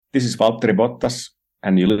This is Valtteri Bottas,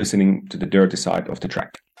 and you're listening to the dirty side of the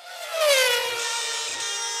track.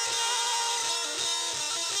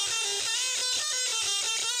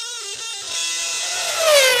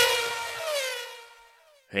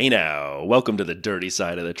 Hey now, welcome to the Dirty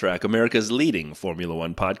Side of the Track, America's leading Formula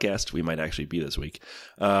One podcast. We might actually be this week.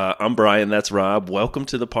 I'm Brian, that's Rob. Welcome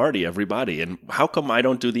to the party, everybody. And how come I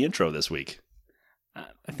don't do the intro this week?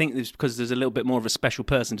 I think it's because there's a little bit more of a special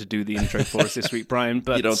person to do the intro for us this week, Brian.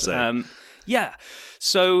 But You don't say. Yeah,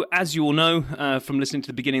 so as you all know from listening to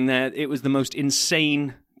the beginning there, it was the most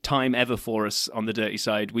insane time ever for us on the Dirty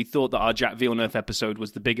Side. We thought that our Jack Villeneuve episode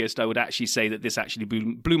was the biggest. I would actually say that this actually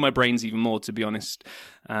blew my brains even more, to be honest,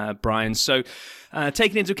 Brian. So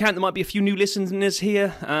taking into account there might be a few new listeners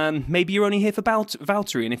here, maybe you're only here for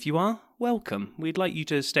Valtteri, and if you are, welcome. We'd like you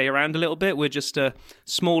to stay around a little bit. We're just a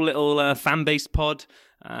small little fan-based pod.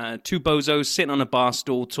 Two bozos sitting on a bar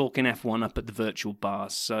stool talking F1 up at the virtual bar.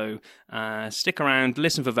 So stick around,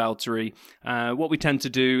 listen for Valtteri. What we tend to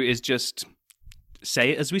do is just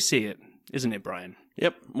say it as we see it, isn't it, Brian?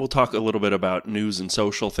 Yep, we'll talk a little bit about news and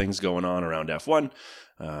social things going on around F1.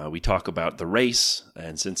 We talk about the race,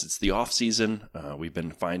 and since it's the off-season, we've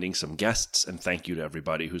been finding some guests, and thank you to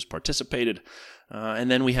everybody who's participated.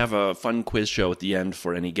 And then we have a fun quiz show at the end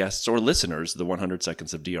for any guests or listeners, the 100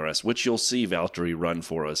 Seconds of DRS, which you'll see Valtteri run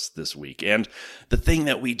for us this week. And the thing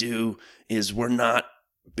that we do is we're not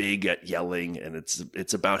big at yelling, and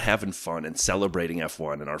it's about having fun and celebrating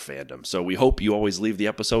F1 and our fandom. So we hope you always leave the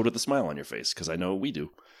episode with a smile on your face, because I know we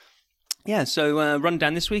do. Yeah, so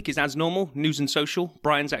rundown this week is as normal, news and social.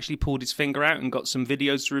 Brian's actually pulled his finger out and got some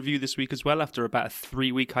videos to review this week as well, after about a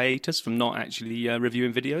 3-week hiatus from not actually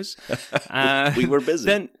reviewing videos. We were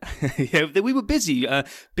busy. We were busy.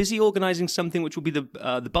 Busy organising something which will be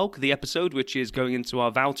the bulk of the episode, which is going into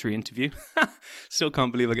our Valtteri interview. Still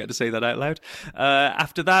can't believe I get to say that out loud.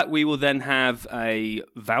 After that, we will then have a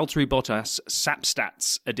Valtteri Bottas SAP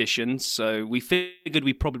Stats edition. So we figured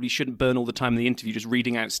we probably shouldn't burn all the time in the interview just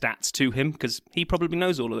reading out stats to him, because he probably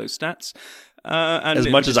knows all of those stats. And as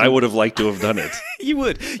much as I would have liked to have done it. You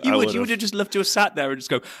would have just loved to have sat there and just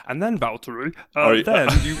go, and then Valtteri,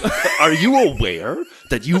 are you aware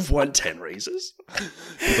that you've won 10 races?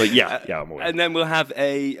 But yeah, I'm aware. And then we'll have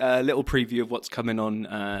a little preview of what's coming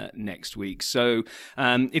on next week. So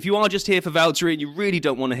if you are just here for Valtteri and you really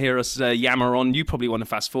don't want to hear us yammer on, you probably want to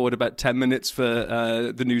fast forward about 10 minutes for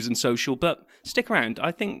the news and social, but stick around.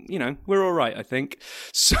 I think, we're all right, I think.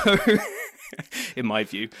 So... in my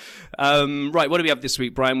view. Right, what do we have this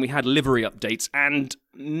week, Brian? We had livery updates and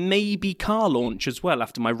maybe car launch as well,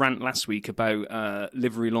 after my rant last week about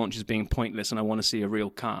livery launches being pointless and I want to see a real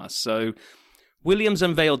car. So Williams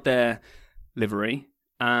unveiled their livery.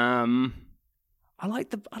 I like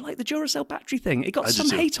the Duracell battery thing. It got some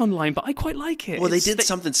hate online, but I quite like it. Well, they did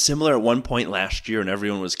something similar at one point last year, and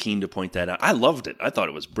everyone was keen to point that out. I loved it. I thought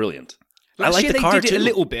it was brilliant. Last year they did it a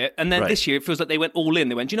little bit, and then this year it feels like they went all in.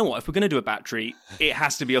 They went, you know what, if we're going to do a battery, it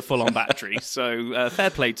has to be a full-on battery. So fair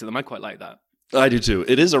play to them. I quite like that. I do too.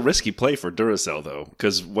 It is a risky play for Duracell, though,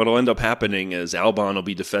 because what will end up happening is Albon will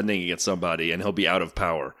be defending against somebody, and he'll be out of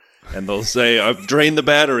power. And they'll say, I've drained the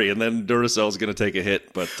battery, and then Duracell's going to take a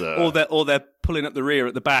hit. But or they're pulling up the rear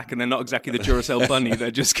at the back, and they're not exactly the Duracell bunny.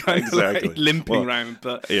 They're just kind of like limping around.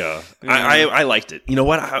 But yeah. I liked it. You know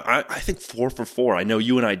what? I think 4 for 4. I know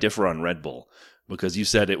you and I differ on Red Bull, because you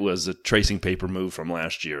said it was a tracing paper move from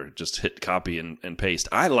last year. Just hit copy and paste.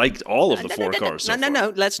 I liked all of the 4 cars.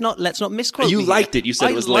 No. Let's not misquote. You liked it. You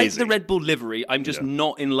said it was lazy. I like the Red Bull livery. I'm just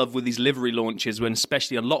not in love with these livery launches, when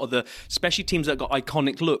especially a lot of especially teams that got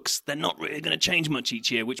iconic looks, they're not really going to change much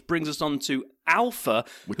each year, which brings us on to Alpha,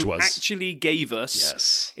 actually gave us...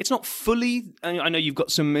 Yes. It's not fully... I know you've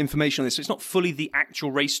got some information on this. So it's not fully the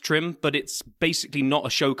actual race trim, but it's basically not a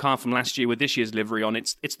show car from last year with this year's livery on.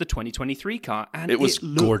 It's the 2023 car. And it was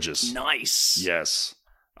gorgeous. Nice. Yes.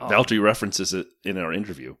 Oh. Valtteri references it in our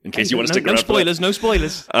interview, in case you want to stick around. No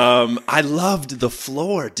spoilers. I loved the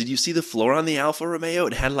floor. Did you see the floor on the Alfa Romeo?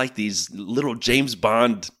 It had like these little James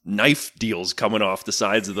Bond knife deals coming off the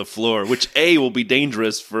sides of the floor, which A, will be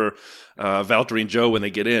dangerous for... Valtteri and Joe when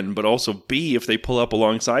they get in, but also B, if they pull up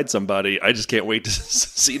alongside somebody, I just can't wait to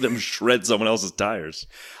see them shred someone else's tires.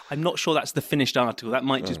 I'm not sure that's the finished article. That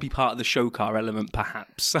might just be part of the show car element,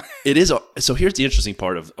 perhaps. It is. So here's the interesting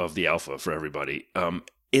part of the Alpha for everybody.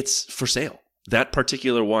 It's for sale. That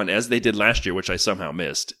particular one, as they did last year, which I somehow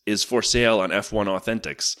missed, is for sale on F1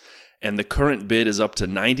 Authentics. And the current bid is up to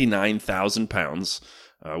 £99,000,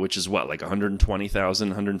 which is what, like $120,000,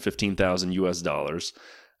 $115,000 US.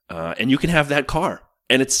 And you can have that car.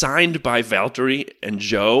 And it's signed by Valtteri and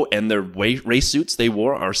Joe, and their race suits they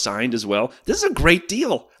wore are signed as well. This is a great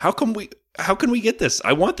deal. How can we get this?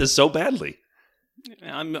 I want this so badly.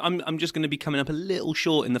 I'm just going to be coming up a little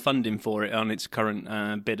short in the funding for it on its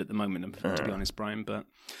current bid at the moment, to be honest, Brian. But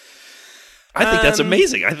I think that's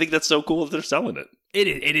amazing. I think that's so cool that they're selling it.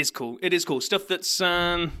 It is cool. It is cool. Stuff that's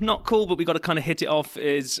not cool, but we got to kind of hit it off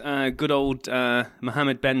is good old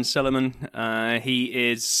Mohammed Ben Sulayem. He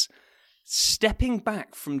is stepping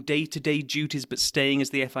back from day-to-day duties but staying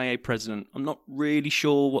as the FIA president. I'm not really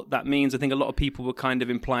sure what that means. I think a lot of people were kind of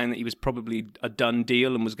implying that he was probably a done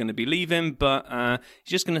deal and was going to be leaving, but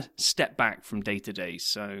he's just going to step back from day-to-day.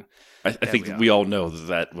 So I think we all know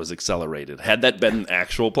that was accelerated. Had that been an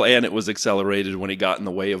actual plan, it was accelerated when he got in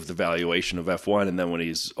the way of the valuation of F1, and then when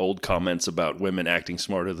his old comments about women acting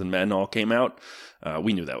smarter than men all came out,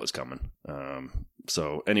 we knew that was coming.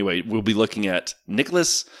 So anyway, we'll be looking at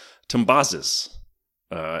Nicholas Tumbazis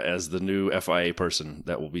as the new FIA person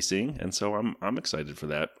that we'll be seeing, and so I'm excited for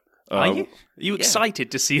that. Are you? Are you excited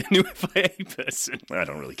to see a new FIA person? I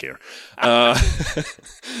don't really care.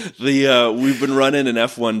 We've been running an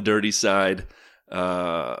F1 Dirty Side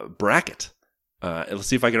bracket. Let's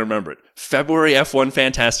see if I can remember it. February F1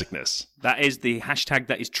 Fantasticness. That is the hashtag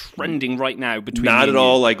that is trending right now. Between Not at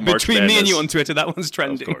all like March between Madness. Me and you on Twitter, that one's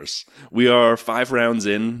trending. Of course. We are 5 rounds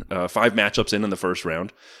in, 5 matchups in the first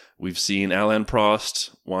round. We've seen Alain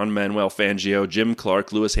Prost, Juan Manuel Fangio, Jim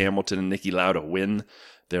Clark, Lewis Hamilton, and Niki Lauda win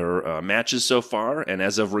their matches so far. And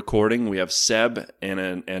as of recording, we have Seb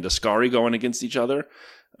and Ascari going against each other.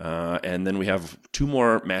 And then we have 2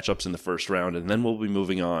 more matchups in the first round, and then we'll be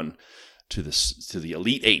moving on to the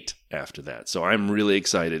Elite 8 after that. So I'm really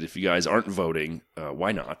excited. If you guys aren't voting,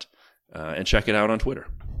 why not? And check it out on Twitter.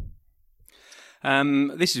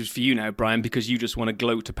 This is for you now, Brian, because you just want to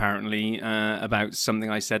gloat, apparently, about something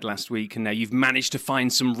I said last week, and now you've managed to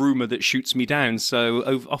find some rumor that shoots me down, so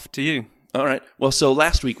off to you. All right. Well, so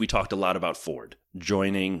last week we talked a lot about Ford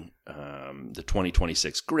joining the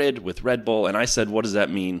 2026 grid with Red Bull, and I said, what does that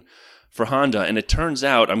mean for Honda? And it turns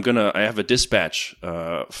out I have a dispatch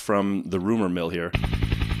from the rumor mill here.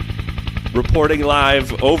 Reporting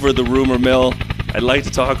live over the rumor mill, I'd like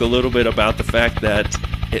to talk a little bit about the fact that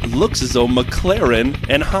it looks as though McLaren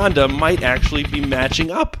and Honda might actually be matching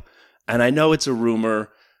up. And I know it's a rumor,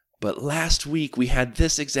 but last week we had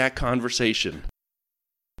this exact conversation.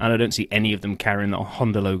 And I don't see any of them carrying the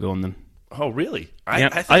Honda logo on them. Oh, really? I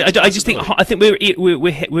just think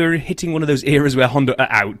we're hitting one of those eras where Honda are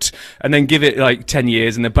out, and then give it like 10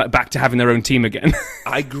 years, and they're back to having their own team again.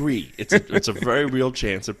 I agree. It's a very real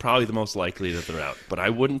chance. It's probably the most likely that they're out. But I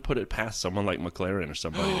wouldn't put it past someone like McLaren or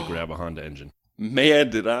somebody to grab a Honda engine. Man,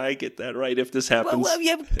 did I get that right if this happens? Well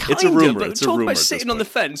yeah, it's a rumor. But talk about sitting on the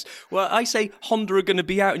fence. Well, I say Honda are going to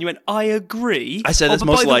be out, and you went, I agree. I said that's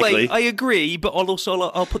most likely. Way, I agree, but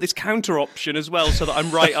I'll put this counter option as well so that I'm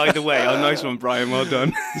right either way. Oh, nice one, Brian. Well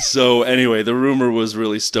done. So anyway, the rumor was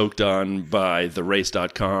really stoked on by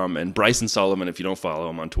TheRace.com and Bryson Sullivan. If you don't follow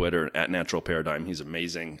him on Twitter, at Natural Paradigm, he's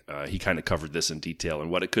amazing. He kind of covered this in detail and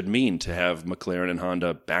what it could mean to have McLaren and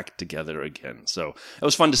Honda back together again. So it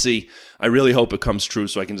was fun to see. I really hope it comes true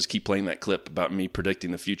so I can just keep playing that clip about me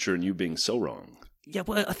predicting the future and you being so wrong. Yeah,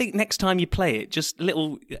 well, I think next time you play it, just a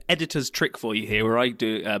little editor's trick for you here where I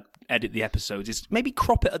do edit the episodes is maybe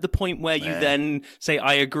crop it at the point where you then say,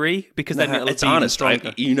 I agree, because then it'll it's be honest.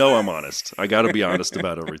 stronger. I'm honest. I got to be honest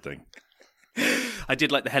about everything. I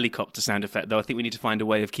did like the helicopter sound effect, though. I think we need to find a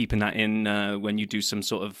way of keeping that in when you do some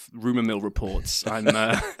sort of rumor mill reports. I'm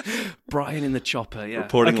Brian in the chopper, yeah.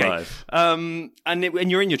 Reporting live. And when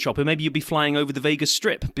you're in your chopper, maybe you'll be flying over the Vegas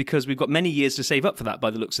Strip, because we've got many years to save up for that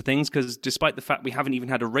by the looks of things, because despite the fact we haven't even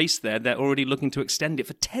had a race there, they're already looking to extend it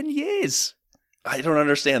for 10 years. I don't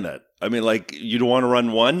understand that. I mean, like, you don't want to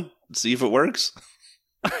run one, see if it works?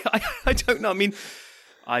 I don't know. I mean,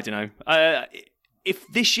 I don't know. If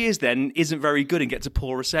this year's then isn't very good and gets a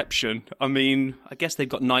poor reception, I mean, I guess they've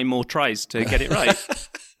got 9 more tries to get it right.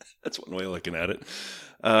 That's one way of looking at it.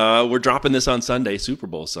 We're dropping this on Sunday, Super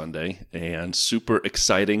Bowl Sunday, and super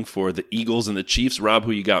exciting for the Eagles and the Chiefs. Rob,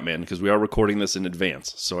 who you got, man? Because we are recording this in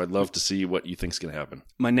advance, so I'd love to see what you think's going to happen.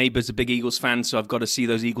 My neighbor's a big Eagles fan, so I've got to see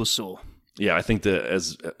those Eagles soar. Yeah, I think that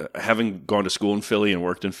as having gone to school in Philly and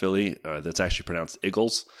worked in Philly, that's actually pronounced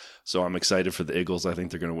Eagles. So I'm excited for the Eagles. I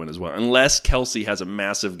think they're going to win as well. Unless Kelsey has a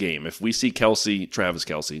massive game. If we see Travis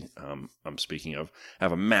Kelsey, I'm speaking of,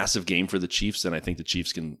 have a massive game for the Chiefs, then I think the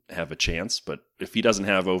Chiefs can have a chance. But if he doesn't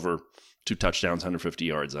have over 2 touchdowns, 150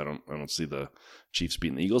 yards. I don't see the Chiefs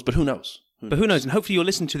beating the Eagles, but who knows? But who knows? And hopefully you're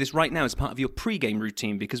listening to this right now as part of your pre-game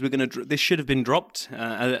routine, because we're going to. This should have been dropped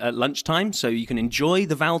at lunchtime, so you can enjoy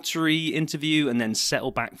the Valtteri interview and then settle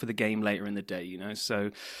back for the game later in the day. You know. So.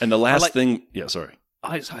 And the last thing, sorry.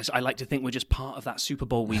 I like to think we're just part of that Super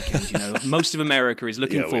Bowl weekend. You know, most of America is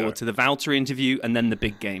looking forward to the Valtteri interview and then the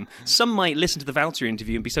big game. Some might listen to the Valtteri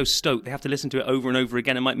interview and be so stoked they have to listen to it over and over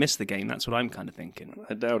again and might miss the game. That's what I'm kind of thinking.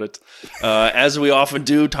 I doubt it. As we often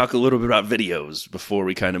do, talk a little bit about videos before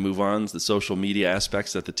we kind of move on, the social media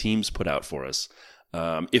aspects that the teams put out for us.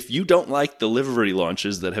 If you don't like the livery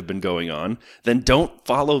launches that have been going on, then don't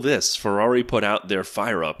follow this. Ferrari put out their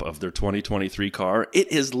fire up of their 2023 car. It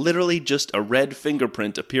is literally just a red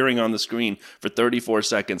fingerprint appearing on the screen for 34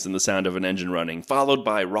 seconds and the sound of an engine running, followed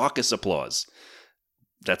by raucous applause.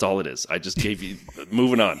 That's all it is. I just gave you,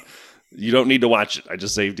 moving on. You don't need to watch it. I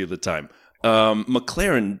just saved you the time.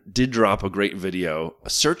 McLaren did drop a great video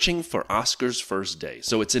searching for Oscar's first day.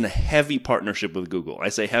 So it's in a heavy partnership with Google. I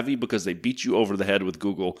say heavy because they beat you over the head with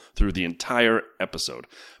Google through the entire episode.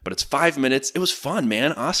 But it's 5 minutes. It was fun,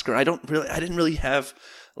 man. Oscar, I didn't really have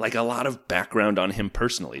like a lot of background on him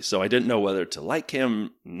personally. So I didn't know whether to like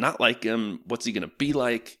him, not like him, what's he going to be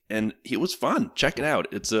like. And it was fun. Check it out.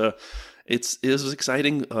 It was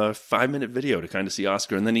exciting 5-minute video to kind of see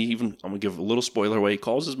Oscar. And then I'm going to give a little spoiler away, he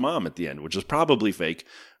calls his mom at the end, which is probably fake,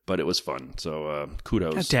 but it was fun. So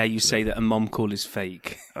kudos. How dare you say that a mom call is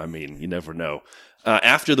fake? I mean, you never know.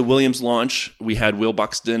 After the Williams launch, we had Will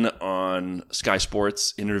Buxton on Sky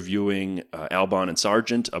Sports interviewing Albon and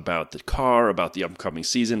Sargent about the car, about the upcoming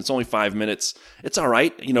season. It's only 5 minutes. It's all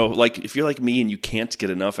right. You know, like if you're like me and you can't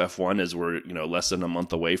get enough F1 as we're, less than a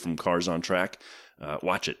month away from cars on track,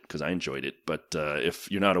 watch it because I enjoyed it. But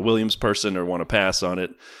if you're not a Williams person or want to pass on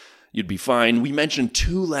it, you'd be fine. We mentioned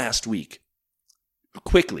 2 last week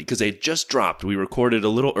quickly because they just dropped. We recorded a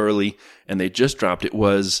little early and they just dropped. It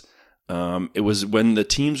was when the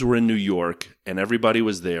teams were in New York and everybody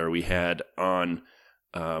was there. We had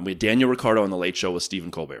Daniel Ricciardo on the Late Show with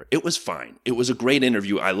Stephen Colbert. It was fine. It was a great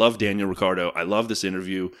interview. I love Daniel Ricciardo. I love this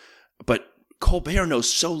interview, but Colbert knows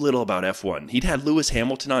so little about F1. He'd had Lewis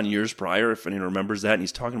Hamilton on years prior, if anyone remembers that, and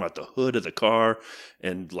he's talking about the hood of the car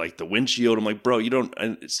and like the windshield. I'm like, bro,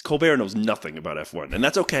 Colbert knows nothing about F1, and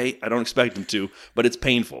that's okay. I don't expect him to, but it's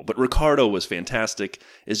painful. But Ricciardo was fantastic.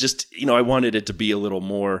 It's just, I wanted it to be a little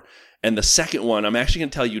more. And the second one, I'm actually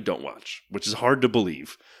going to tell you don't watch, which is hard to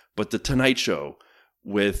believe, but The Tonight Show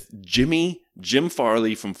with Jim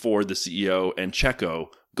Farley from Ford, the CEO, and Checo,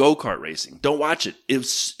 go-kart racing. Don't watch it.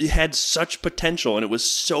 It had such potential, and it was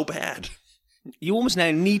so bad. You almost now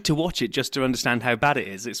need to watch it just to understand how bad it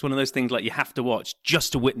is. It's one of those things like you have to watch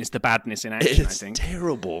just to witness the badness in action, I think. It's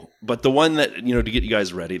terrible. But the one that, to get you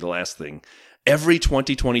guys ready, the last thing, every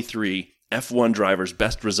 2023 F1 driver's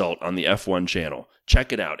best result on the F1 channel.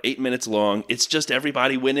 Check it out. 8 minutes long. It's just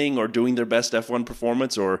everybody winning or doing their best F1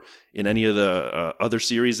 performance or in any of the other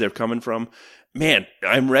series they're coming from. Man,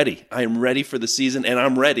 I'm ready. I'm ready for the season, and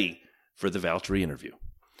I'm ready for the Valtteri interview.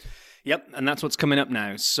 Yep, and that's what's coming up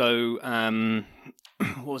now. So,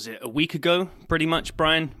 what was it, a week ago, pretty much,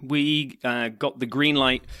 Brian? We got the green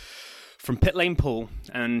light from Pit Lane Paul,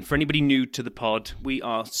 and for anybody new to the pod, we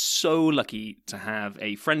are so lucky to have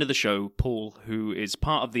a friend of the show, Paul, who is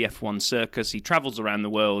part of the F1 circus. He travels around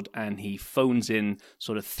the world, and he phones in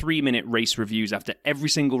sort of 3-minute race reviews after every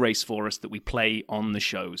single race for us that we play on the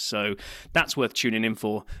show. So that's worth tuning in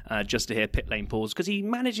for, just to hear Pit Lane Paul's, because he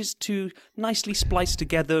manages to nicely splice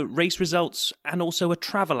together race results and also a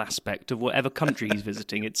travel aspect of whatever country he's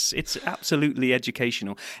visiting. It's absolutely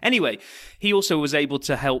educational. Anyway, he also was able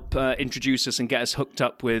to help introduce us and get us hooked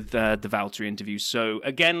up with the Valtteri interview. So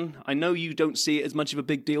again, I know you don't see it as much of a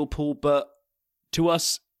big deal, Paul, but to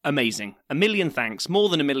us, amazing. A million thanks, more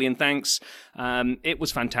than a million thanks. It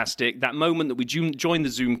was fantastic. That moment that we joined the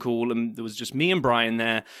Zoom call and there was just me and Brian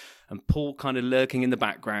there and Paul kind of lurking in the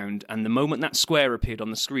background. And the moment that square appeared on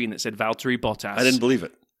the screen that said Valtteri Bottas. I didn't believe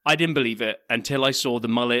it. I didn't believe it until I saw the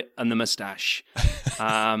mullet and the mustache.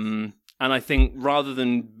 And I think rather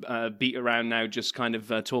than beat around now just kind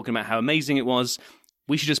of talking about how amazing it was,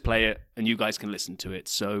 we should just play it and you guys can listen to it.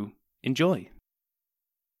 So enjoy.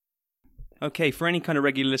 Okay, for any kind of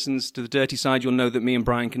regular listeners to the Dirty Side, you'll know that me and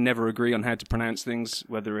Brian can never agree on how to pronounce things,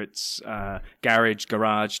 whether it's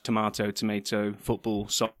garage, tomato, football,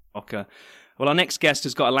 soccer. Well, our next guest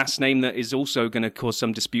has got a last name that is also going to cause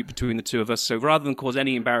some dispute between the two of us. So rather than cause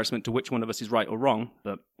any embarrassment to which one of us is right or wrong,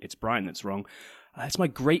 but it's Brian that's wrong, it's my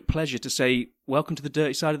great pleasure to say welcome to the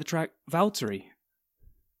Dirty Side of the Track, Valtteri.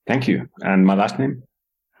 Thank you. And my last name?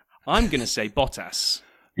 I'm going to say Bottas.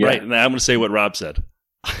 Yeah. Right, now I'm going to say what Rob said.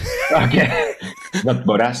 Okay, not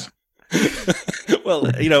Bottas. Well,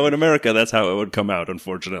 in America, that's how it would come out,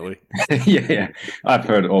 unfortunately. Yeah. I've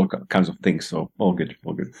heard all kinds of things, so all good.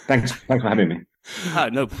 Thanks for having me.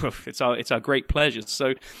 No, it's our great pleasure.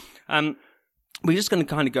 So, we're just going to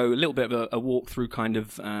kind of go a little bit of a walk through kind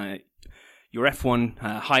of your F1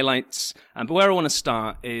 highlights. But where I want to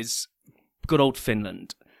start is good old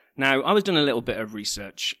Finland. Now, I was doing a little bit of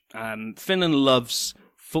research. Finland loves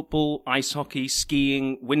football, ice hockey,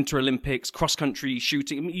 skiing, Winter Olympics, cross-country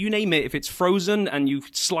shooting. You name it, if it's frozen and you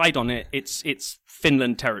slide on it, it's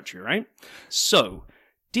Finland territory, right? So,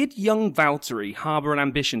 did young Valtteri harbour an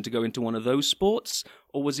ambition to go into one of those sports,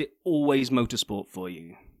 or was it always motorsport for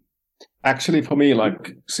you? Actually, for me,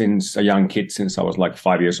 like since a young kid, since I was like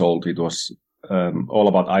 5 years old, it was all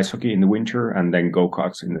about ice hockey in the winter and then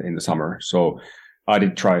go-karts in the summer. So I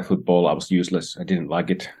did try football. I was useless. I didn't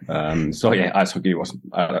like it. So yeah, ice hockey was,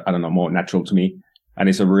 I don't know, more natural to me. And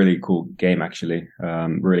it's a really cool game, actually.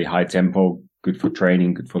 Really high tempo, good for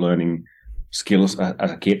training, good for learning skills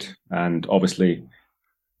as a kid. And obviously,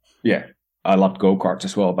 yeah, I loved go-karts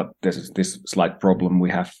as well, but there's this slight problem.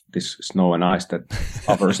 We have this snow and ice that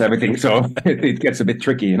covers everything. So it gets a bit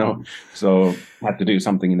tricky, So I had to do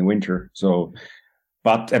something in the winter. So,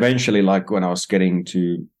 but eventually, like when I was getting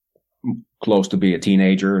to close to be a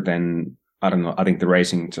teenager, then I don't know, I think the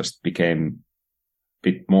racing just became a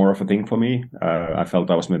bit more of a thing for me. I felt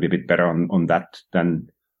I was maybe a bit better on that than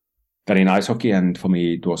in ice hockey. And for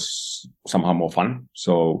me, it was somehow more fun.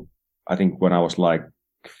 So I think when I was like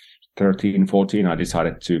 13, 14, I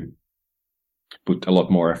decided to put a lot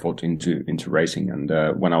more effort into racing. And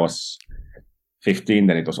when I was 15,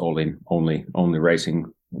 then it was only racing.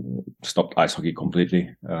 Stopped ice hockey completely.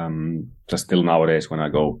 Just still nowadays, when I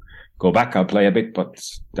go back, I'll play a bit, but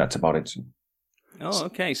that's about it. Oh,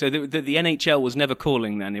 okay. So the NHL was never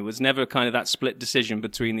calling then. It was never kind of that split decision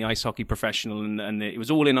between the ice hockey professional and it was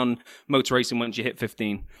all in on motor racing once you hit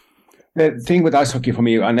 15. The thing with ice hockey for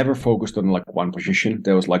me, I never focused on like one position.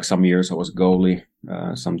 There was like some years I was a goalie,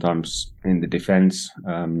 sometimes in the defense,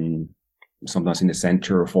 sometimes in the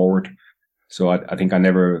center or forward. So I think I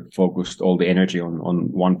never focused all the energy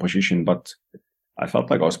on one position, but I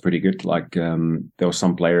felt like I was pretty good. Like there were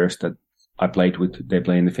some players that I played with, they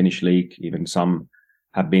play in the Finnish league. Even some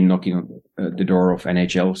have been knocking on the door of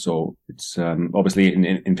NHL. So it's obviously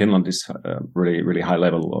in Finland is really, really high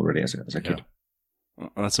level already as a kid. Yeah.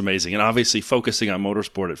 Well, that's amazing. And obviously focusing on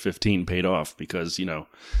motorsport at 15 paid off because,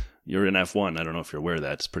 you're in F1. I don't know if you're aware of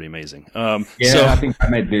that. It's pretty amazing. So I think I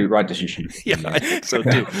made the right decision. Yeah, I think so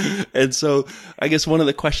too. And so I guess one of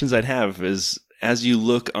the questions I'd have is, as you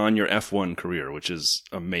look on your F1 career, which is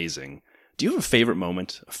amazing, do you have a favorite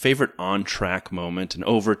moment, a favorite on-track moment, an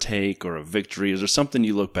overtake or a victory? Is there something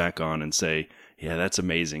you look back on and say, yeah, that's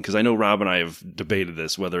amazing? Because I know Rob and I have debated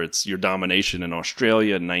this, whether it's your domination in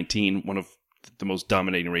Australia in 19, one of the most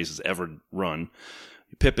dominating races ever run,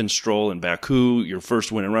 Pippin, Stroll in Baku, your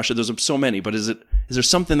first win in Russia. There's so many, but is there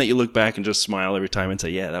something that you look back and just smile every time and say,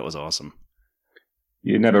 yeah, that was awesome?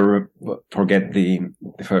 You never forget the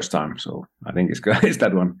first time. So I think it's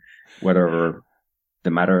that one, whether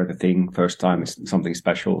the thing first time is something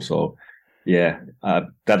special. So yeah,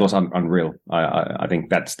 that was unreal. I think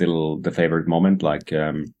that's still the favorite moment. Like,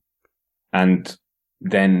 and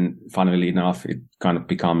then funnily enough, it kind of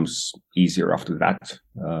becomes easier after that.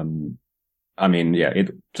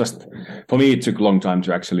 It just, for me, it took a long time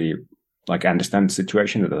to actually like understand the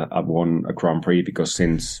situation that I've won a Grand Prix, because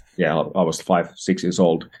since, I was 5-6 years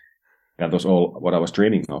old, that was all what I was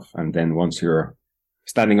dreaming of. And then once you're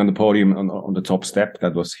standing on the podium on the top step,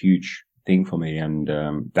 that was a huge thing for me. And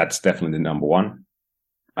that's definitely the number one.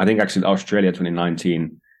 I think actually Australia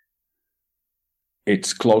 2019,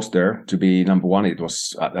 it's close there to be number one. It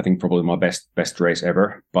was, I think, probably my best race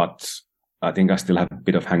ever, but I think I still have a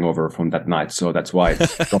bit of hangover from that night, so that's why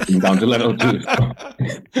it's dropping down to level 2.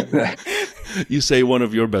 You say one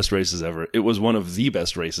of your best races ever. It was one of the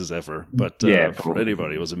best races ever, but for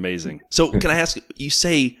anybody, it was amazing. So can I ask, you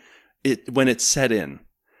say it when it's set in.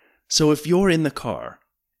 So if you're in the car,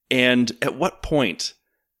 and at what point,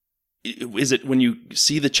 is it when you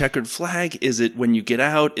see the checkered flag? Is it when you get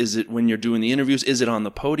out? Is it when you're doing the interviews? Is it on the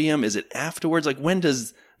podium? Is it afterwards? Like, when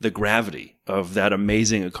does the gravity of that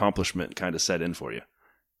amazing accomplishment kind of set in for you?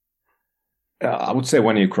 I would say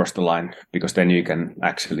when you cross the line, because then you can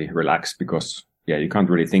actually relax, because you can't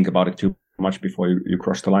really think about it too much before you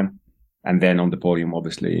cross the line. And then on the podium,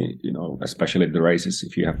 obviously, especially the races,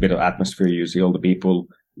 if you have a bit of atmosphere, you see all the people,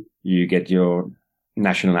 you get your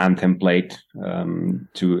national anthem played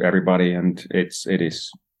to everybody, and it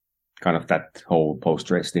is kind of that whole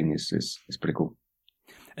post-race thing is pretty cool.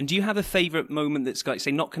 And do you have a favourite moment that's, like,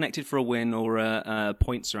 say, not connected for a win or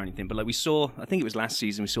points or anything, but like we saw, I think it was last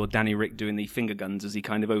season, we saw Danny Rick doing the finger guns as he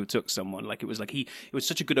kind of overtook someone. Like, it was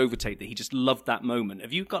such a good overtake that he just loved that moment.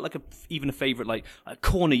 Have you got like even a favourite, like a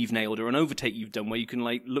corner you've nailed or an overtake you've done where you can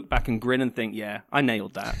like look back and grin and think, yeah, I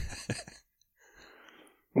nailed that?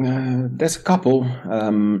 There's a couple.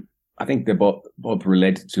 I think they're both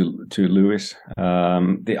related to Lewis.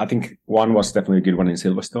 I think one was definitely a good one in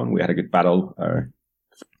Silverstone. We had a good battle.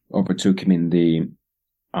 Overtook him in the.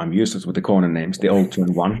 I'm useless with the corner names. The old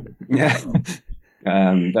turn one. Yeah,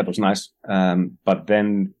 that was nice. But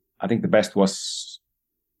then I think the best was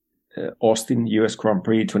Austin US Grand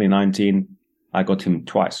Prix 2019. I got him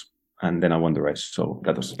twice, and then I won the race. So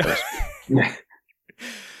that was the best. Yeah.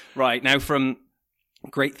 Right, now from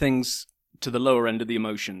great things to the lower end of the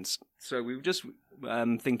emotions. So we were just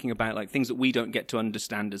thinking about like things that we don't get to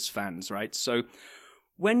understand as fans, right? So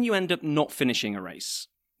when you end up not finishing a race,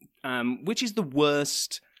 which is the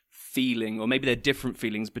worst feeling, or maybe they're different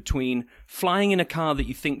feelings, between flying in a car that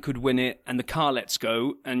you think could win it and the car lets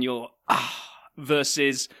go and you're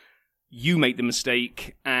versus you make the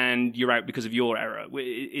mistake and you're out because of your error?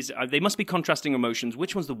 They must be contrasting emotions.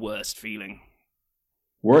 Which one's the worst feeling?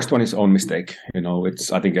 Worst one is own mistake.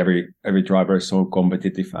 I think every driver is so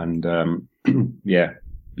competitive, and yeah,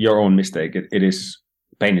 your own mistake. It is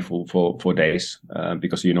painful for days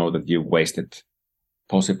because you know that you wasted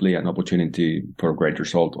possibly an opportunity for a great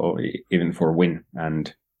result or even for a win.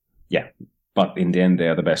 And yeah, but in the end, they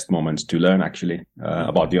are the best moments to learn actually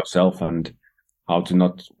about yourself and how to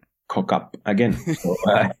not cock up again. So,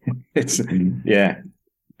 it's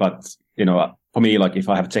but for me, like if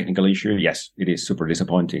I have a technical issue, yes, it is super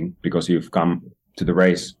disappointing because you've come to the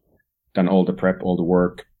race, done all the prep, all the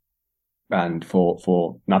work, and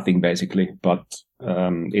for nothing basically. But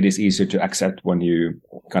it is easier to accept when you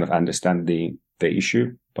kind of understand the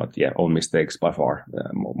issue. But yeah, all mistakes by far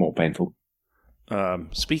more painful.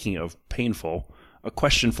 Speaking of painful, a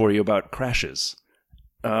question for you about crashes.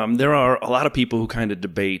 There are a lot of people who kind of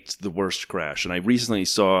debate the worst crash. And I recently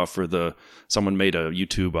saw someone made a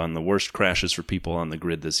YouTube on the worst crashes for people on the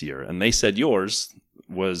grid this year. And they said yours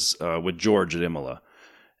was with George at Imola.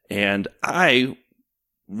 And I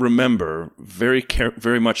remember very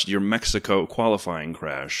much your Mexico qualifying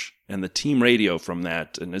crash and the team radio from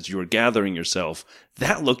that. And as you were gathering yourself,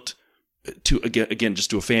 that looked again,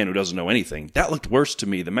 just to a fan who doesn't know anything, that looked worse to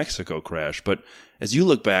me, the Mexico crash. But as you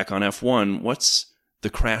look back on F1, what's the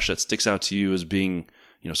crash that sticks out to you as being,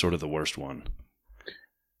 sort of the worst one?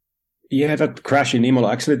 Yeah, that crash in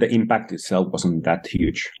Imola, actually the impact itself wasn't that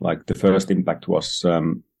huge. Like the first impact was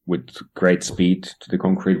with great speed to the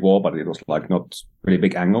concrete wall, but it was like not really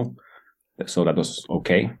big angle. So that was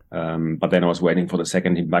okay. But then I was waiting for the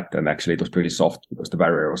second impact and actually it was pretty soft because the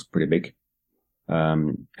barrier was pretty big.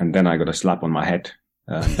 And then I got a slap on my head.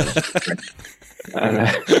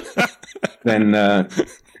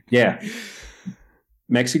 Yeah.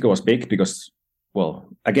 Mexico was big because, well,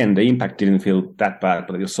 again, the impact didn't feel that bad,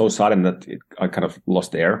 but it was so sudden that I kind of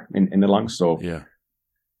lost air in the lungs. So,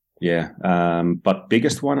 yeah. But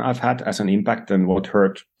biggest one I've had as an impact and what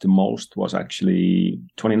hurt the most was actually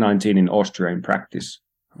 2019 in Austria in practice.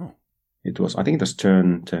 Oh. I think it was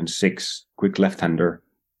turn 6, quick left-hander,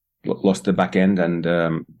 lost the back end and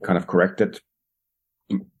kind of corrected.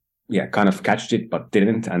 Yeah, kind of catched it, but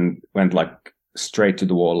didn't, and went like straight to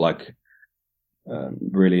the wall, like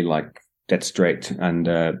really like dead straight. And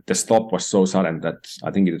the stop was so sudden that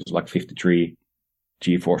I think it was like 53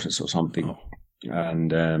 G-forces or something. Oh.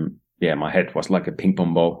 And my head was like a ping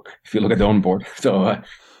pong ball if you look at the onboard. So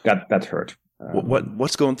that hurt.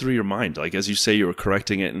 What's going through your mind? Like, as you say, you were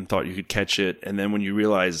correcting it and thought you could catch it. And then when you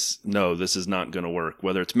realize, no, this is not going to work,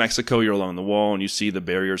 whether it's Mexico, you're along the wall and you see the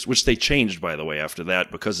barriers, which they changed, by the way, after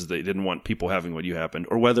that, because they didn't want people having what you happened,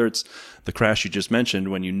 or whether it's the crash you just mentioned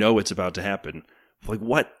when you know it's about to happen. Like,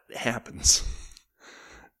 what happens?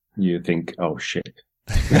 You think, oh, shit.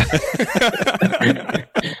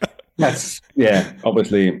 That's,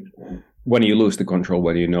 obviously, when you lose the control,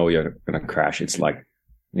 when you know you're going to crash, it's like,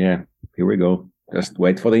 yeah, here we go. Just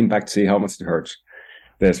wait for the impact, see how much it hurts.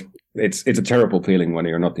 It's a terrible feeling when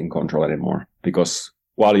you're not in control anymore, because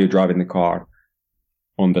while you're driving the car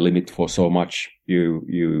on the limit for so much,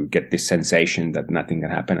 you get this sensation that nothing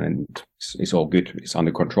can happen and it's all good, it's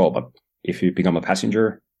under control. But if you become a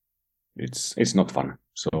passenger, it's not fun.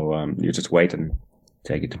 So you just wait and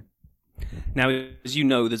take it. Now, as you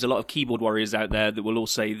know, there's a lot of keyboard warriors out there that will all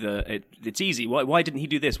say that it's easy. Why didn't he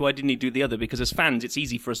do this? Why didn't he do the other? Because as fans, it's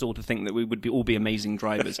easy for us all to think that we would all be amazing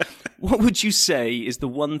drivers. What would you say is the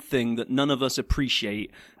one thing that none of us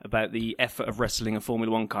appreciate about the effort of wrestling a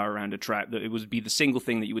Formula One car around a track, that it would be the single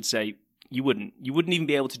thing that you would say you wouldn't even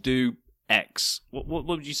be able to do X? What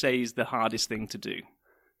would you say is the hardest thing to do?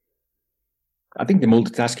 I think the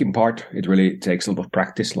multitasking part, it really takes a lot of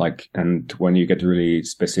practice, and when you get really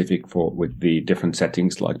specific with the different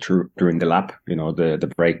settings, like during the lap,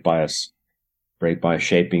 the brake bias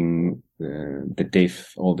shaping, the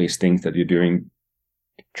diff, all these things that you're doing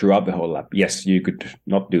throughout the whole lap. Yes, you could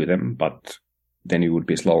not do them, but then you would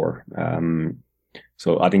be slower.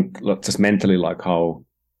 So I think just mentally, like how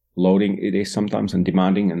loading it is sometimes and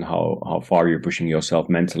demanding, and how far you're pushing yourself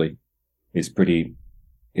mentally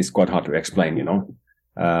is quite hard to explain,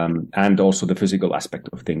 and also the physical aspect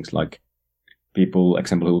of things, like people,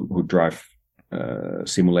 example, who drive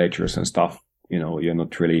simulators and stuff, you're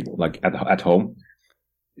not really like at home.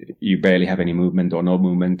 You barely have any movement or no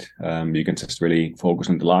movement. You can just really focus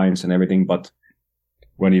on the lines and everything. But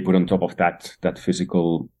when you put on top of that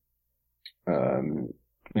physical,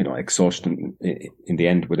 exhaustion in the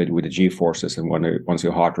end with the G forces, and once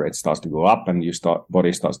your heart rate starts to go up and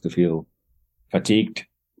body starts to feel fatigued,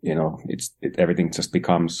 everything just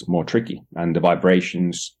becomes more tricky, and the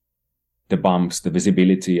vibrations, the bumps, the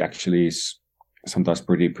visibility actually is sometimes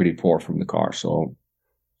pretty poor from the car. So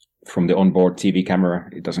from the onboard TV camera,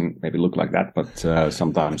 it doesn't maybe look like that, but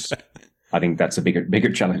sometimes I think that's a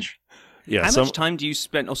bigger challenge. Yeah. How much time do you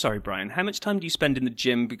spend? Oh, sorry, Brian. How much time do you spend in the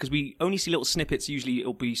gym? Because we only see little snippets. Usually,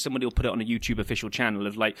 it'll be somebody will put it on a YouTube official channel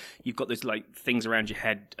of like you've got those like things around your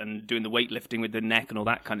head and doing the weightlifting with the neck and all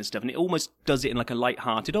that kind of stuff. And it almost does it in like a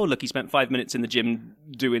light-hearted. Oh, look, he spent 5 minutes in the gym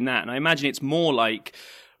doing that. And I imagine it's more like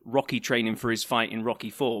Rocky training for his fight in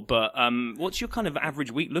Rocky 4. But what's your kind of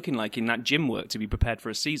average week looking like in that gym work to be prepared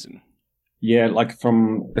for a season? Yeah, like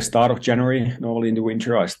from the start of January, normally in the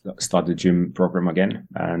winter, I start the gym program again.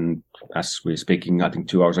 And as we're speaking, I think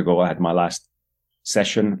 2 hours ago, I had my last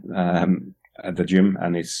session at the gym.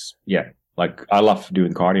 And it's, like I love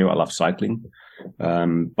doing cardio. I love cycling.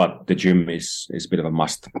 But the gym is a bit of a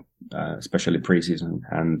must, especially preseason.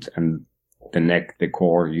 And the neck, the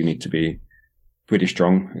core, you need to be pretty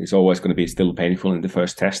strong. It's always going to be still painful in the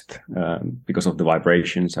first test because of the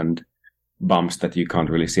vibrations and bumps that you can't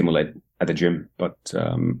really simulate at the gym. But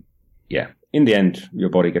in the end, your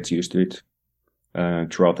body gets used to it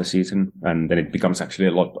throughout the season, and then it becomes actually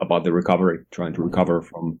a lot about the recovery, trying to recover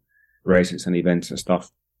from races and events and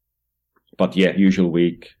stuff. But usual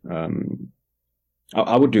week,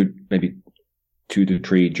 I would do maybe 2 to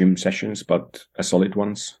 3 gym sessions, but solid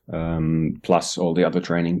ones, plus all the other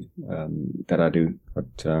training that I do.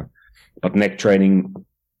 But neck training,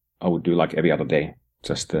 I would do like every other day.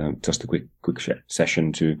 Just a quick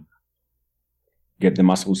session to get the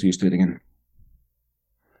muscles used to it again.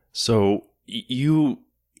 So you,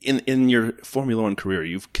 in your Formula One career,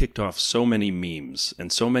 you've kicked off so many memes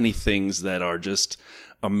and so many things that are just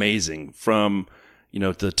amazing. From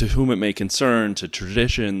to whom it may concern, to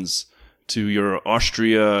traditions, to your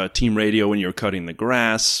Austria team radio when you were cutting the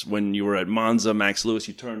grass. When you were at Monza, Max Lewis,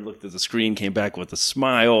 you turned, looked at the screen, came back with a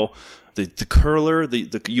smile. The curler,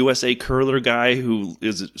 the USA curler guy who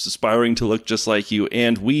is aspiring to look just like you,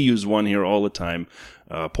 and we use one here all the time,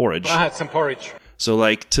 porridge. I had some porridge. So,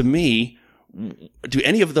 like, to me, do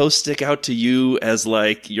any of those stick out to you as,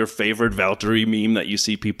 like, your favorite Valtteri meme that you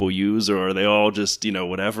see people use, or are they all just,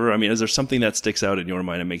 whatever? I mean, is there something that sticks out in your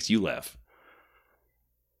mind and makes you laugh?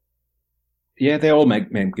 Yeah, they all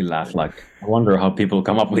make me laugh. Like, I wonder how people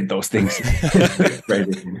come up with those things.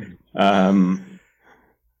 Crazy.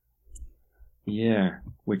 Yeah,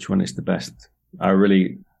 which one is the best? I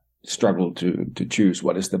really struggle to choose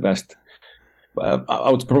what is the best.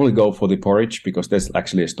 I would probably go for the porridge because there's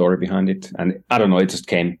actually a story behind it, and I don't know, it just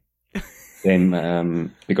came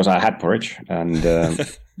because I had porridge and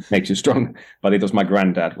makes you strong. But it was my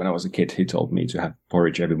granddad when I was a kid. He told me to have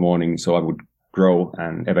porridge every morning so I would grow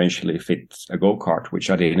and eventually fit a go-kart, which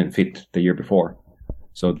I didn't fit the year before.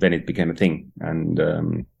 So then it became a thing, and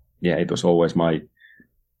it was always my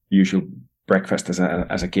usual breakfast as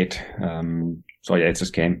a kid. It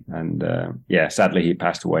just came, and sadly he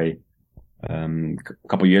passed away a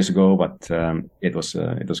couple of years ago, but it was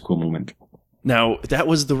a cool moment. Now, that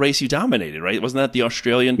was the race you dominated, right? Wasn't that the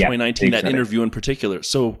Australian 2019, exactly. That interview in particular?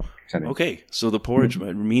 So, exactly. Okay, so the porridge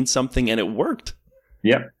means something, and it worked.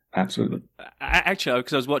 Yeah, absolutely. Actually,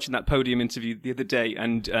 because I was watching that podium interview the other day,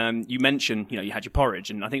 and you mentioned, you had your porridge,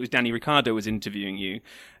 and I think it was Danny Ricciardo was interviewing you,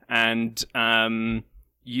 and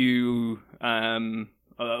you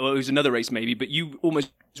Well, it was another race maybe, but you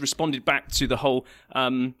almost responded back to the whole,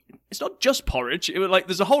 it's not just porridge. It was like,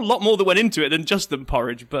 there's a whole lot more that went into it than just the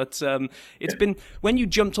porridge. But it's been, when you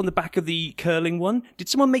jumped on the back of the curling one, did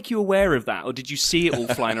someone make you aware of that? Or did you see it all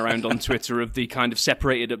flying around on Twitter of the kind of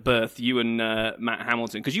separated at birth, you and Matt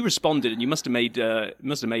Hamilton? Because you responded and you must have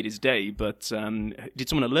made his day. But did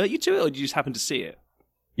someone alert you to it, or did you just happen to see it?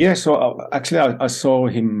 Yeah, so actually I saw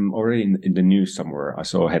him already in the news somewhere. I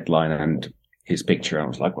saw a headline and his picture. I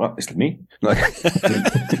was like, "What, is it me?" Like,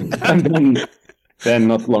 and then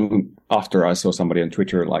not long after, I saw somebody on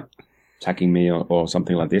Twitter like tagging me or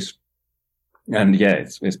something like this. And yeah,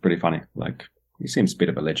 it's pretty funny. Like, he seems a bit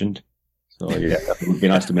of a legend. So yeah, it would be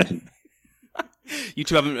nice to meet him. You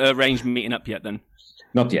two haven't arranged meeting up yet, then?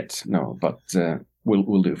 Not yet, no, but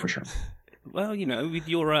we'll do for sure. Well, with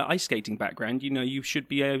your ice skating background, you should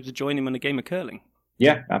be able to join him on a game of curling.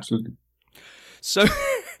 Yeah, absolutely. So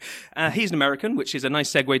he's an American, which is a nice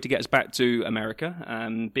segue to get us back to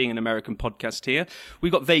America. Being an American podcast here,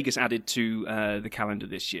 we've got Vegas added to the calendar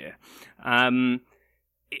this year.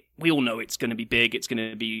 We all know it's going to be big. It's going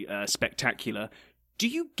to be spectacular. Do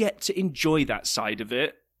you get to enjoy that side of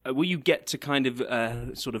it? Will you get to kind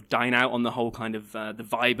of sort of dine out on the whole kind of the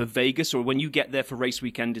vibe of Vegas? Or when you get there for race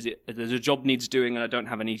weekend, there's a job needs doing and I don't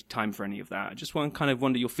have any time for any of that? I just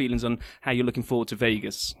wonder your feelings on how you're looking forward to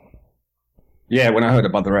Vegas. Yeah, when I heard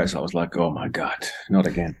about the race, I was like, oh my God, not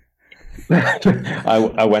again.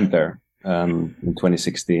 I went there in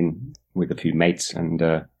 2016 with a few mates and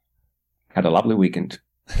had a lovely weekend.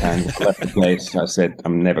 And left the place. I said,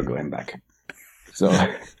 I'm never going back. So,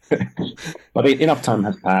 but enough time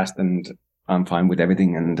has passed and I'm fine with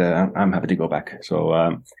everything and I'm happy to go back.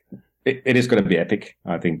 So it is going to be epic.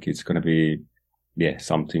 I think it's going to be,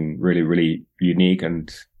 something really, really unique.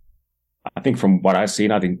 And I think from what I've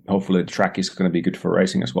seen, I think hopefully the track is going to be good for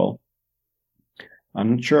racing as well.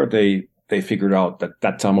 I'm not sure they figured out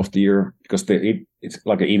that time of the year, because it's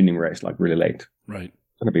like an evening race, like really late. Right.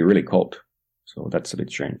 It's going to be really cold. So that's a bit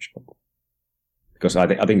strange. Because I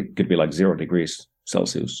think it could be like 0 degrees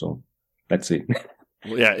Celsius. So let's see.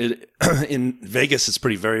 Well, yeah, in Vegas, it's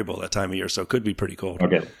pretty variable that time of year, so it could be pretty cold.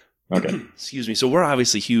 Okay. Excuse me. So we're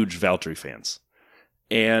obviously huge Valtteri fans.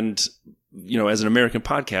 And as an American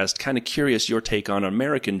podcast, kind of curious your take on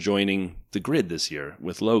American joining the grid this year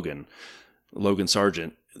with Logan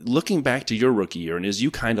Sargent. Looking back to your rookie year, and as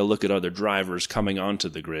you kind of look at other drivers coming onto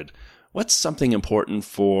the grid, what's something important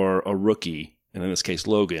for a rookie, and in this case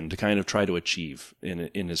Logan, to kind of try to achieve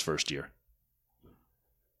in his first year?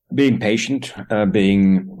 Being patient,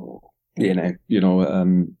 being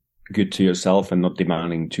good to yourself, and not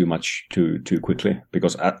demanding too much too quickly.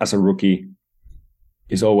 Because as a rookie,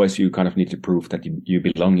 it's always you kind of need to prove that you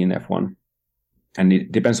belong in F1. And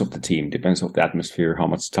it depends on the team, depends on the atmosphere, how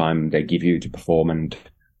much time they give you to perform, and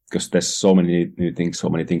because there's so many new things, so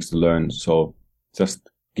many things to learn. So just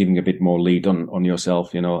giving a bit more lead on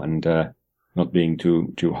yourself, and not being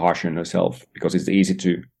too harsh on yourself, because it's easy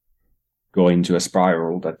to go into a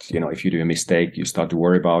spiral that, if you do a mistake, you start to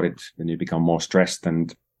worry about it, then you become more stressed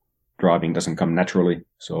and driving doesn't come naturally.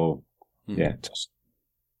 So just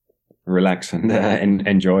relax and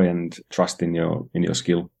enjoy and trust in your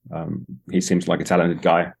skill. He seems like a talented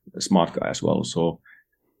guy, a smart guy as well. So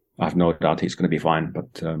I have no doubt he's going to be fine.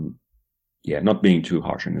 But not being too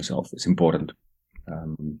harsh on yourself is important.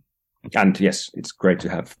 And yes, it's great to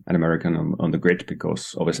have an American on the grid,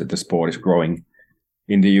 because obviously the sport is growing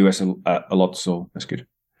in the US a lot. So that's good.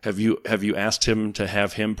 Have you asked him to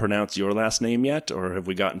have him pronounce your last name yet, or have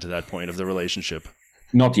we gotten to that point of the relationship?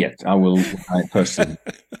 Not yet. I personally.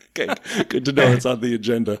 Okay, good to know it's on the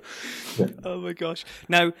agenda. Yeah. Oh my gosh!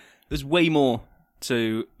 Now there's way more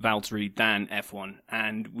to Valtteri than F1,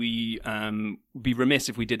 and we be remiss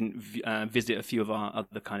if we didn't visit a few of our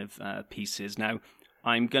other kind of pieces. Now,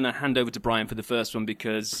 I'm going to hand over to Brian for the first one,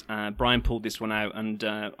 because Brian pulled this one out, and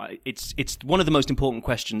it's one of the most important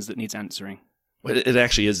questions that needs answering. Well, it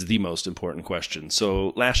actually is the most important question.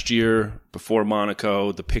 So last year, before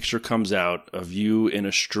Monaco, the picture comes out of you in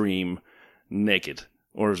a stream naked,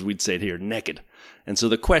 or as we'd say it here, naked. And so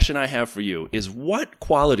the question I have for you is, what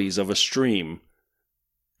qualities of a stream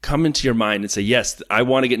come into your mind and say, yes, I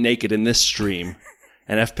want to get naked in this stream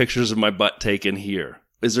and have pictures of my butt taken here?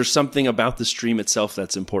 Is there something about the stream itself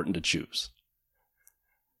that's important to choose?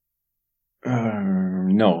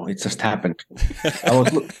 No, it just happened.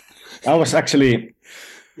 I was actually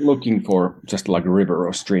looking for just like a river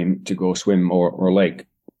or stream to go swim or lake.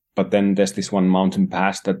 But then there's this one mountain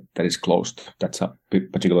pass that is closed. That's a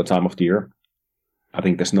particular time of the year. I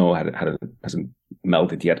think the snow hasn't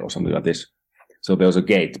melted yet or something like this. So there was a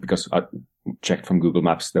gate, because checked from Google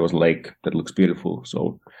Maps, there was a lake that looks beautiful.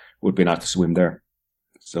 So it would be nice to swim there.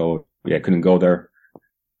 So yeah, couldn't go there.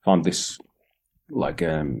 Found this like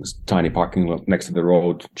tiny parking lot next to the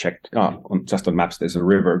road. Checked just on maps, there's a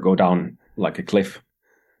river go down like a cliff.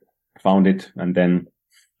 Found it, and then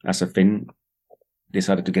as a Finn,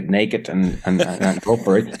 decided to get naked and go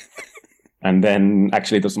for it. And then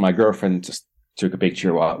actually, it was my girlfriend just took a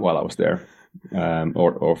picture while I was there,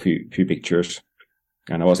 or a few pictures.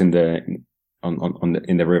 And I was in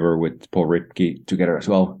the river with Paul Ripke together as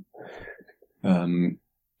well. And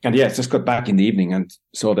yeah, just got back in the evening, and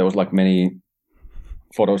so there was like many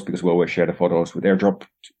photos because we always share the photos with airdrop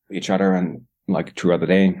each other and like throughout the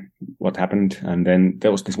day what happened. And then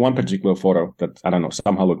there was this one particular photo that I don't know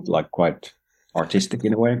somehow looked like quite artistic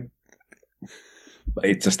in a way. But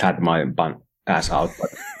it just had my ass out, but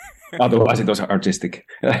otherwise it was artistic.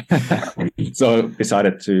 So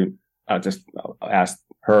decided to just asked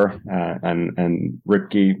her and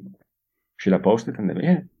Ripke, should I post it? And they went,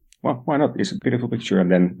 yeah, well, why not? It's a beautiful picture.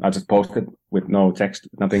 And then I just posted with no text,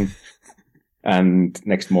 nothing. And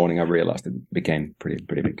next morning I realized it became pretty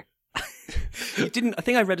big. You didn't. I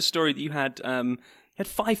think I read a story that you had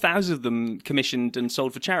 5,000 of them commissioned and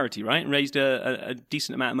sold for charity, right? And raised a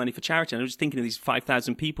decent amount of money for charity. And I was just thinking of these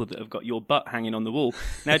 5,000 people that have got your butt hanging on the wall.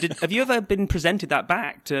 Now, have you ever been presented that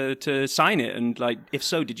back to sign it? And like, if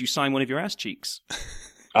so, did you sign one of your ass cheeks?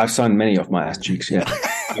 I've signed many of my ass cheeks. Yeah,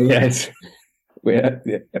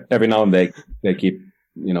 every now and then they keep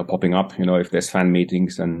popping up. If there's fan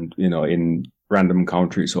meetings and in random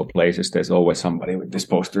countries or places, there's always somebody with this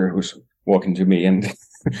poster who's walking to me, and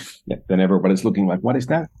then everybody's looking like, what is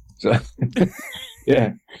that? So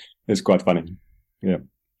yeah, it's quite funny. Yeah.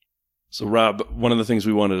 So Rob, one of the things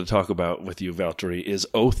we wanted to talk about with you, Valtteri, is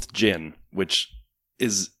Oath Gin, which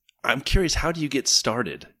is, I'm curious, how do you get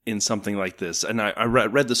started in something like this? And I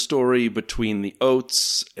read the story between the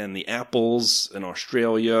oats and the apples in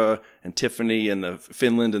Australia and Tiffany and the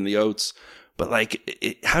Finland and the oats. But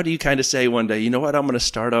like, how do you kind of say one day, you know what, I'm going to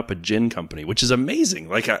start up a gin company, which is amazing.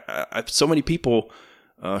 Like so many people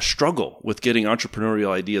struggle with getting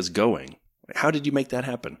entrepreneurial ideas going. How did you make that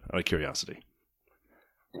happen, out of curiosity?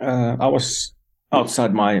 I was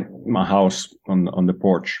outside my house on the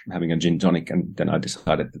porch having a gin tonic, and then I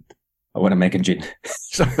decided that I want to make a gin.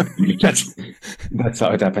 So that's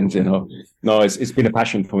how it happened. No, it's been a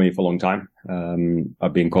passion for me for a long time.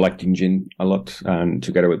 I've been collecting gin a lot, and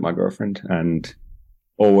together with my girlfriend, and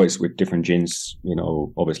always with different gins.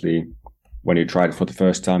 Obviously, when you try it for the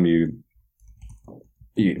first time, you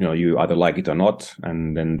either like it or not,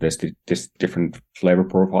 and then there's this different flavor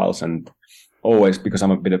profiles, and always, because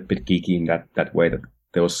I'm a bit geeky in that way, that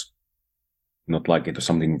there was not like it was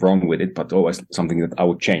something wrong with it, but always something that I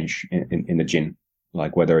would change in the gin,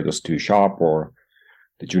 like whether it was too sharp or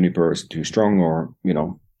the juniper is too strong, or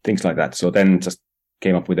things like that. So then just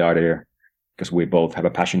came up with the idea, because we both have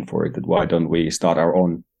a passion for it, that why don't we start our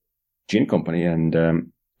own gin company,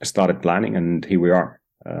 and started planning, and here we are.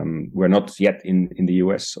 We're not yet in the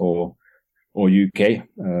US or UK,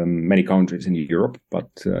 many countries in Europe, but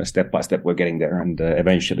step by step we're getting there, and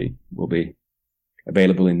eventually we'll be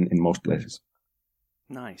available in most places.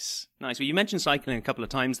 Nice. Well, you mentioned cycling a couple of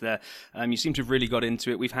times there. You seem to have really got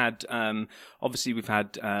into it. We've had,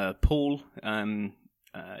 Paul,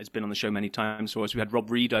 has been on the show many times for us. We had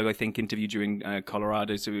Rob Rideau, I think, interviewed during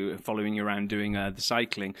Colorado, so we were following you around doing the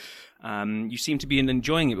cycling. You seem to be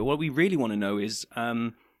enjoying it, but what we really want to know is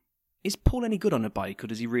Paul any good on a bike, or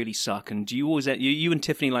does he really suck? And do you always, you and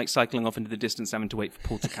Tiffany like cycling off into the distance, having to wait for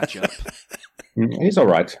Paul to catch up? He's all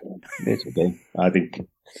right. It's okay. I think,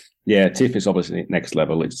 yeah, Tiff is obviously next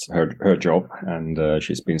level. It's her job, and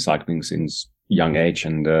she's been cycling since young age,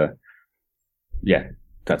 and yeah,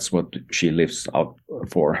 that's what she lives out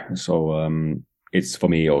for. So it's for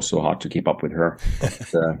me also hard to keep up with her.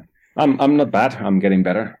 But, I'm not bad. I'm getting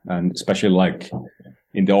better, and especially like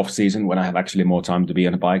in the off season when I have actually more time to be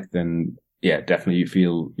on a bike, then yeah, definitely you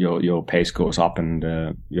feel your pace goes up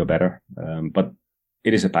and you're better. But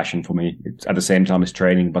it is a passion for me. It's at the same time as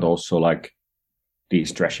training, but also like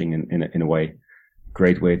de-stressing in a way.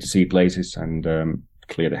 Great way to see places and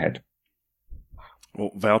clear the head.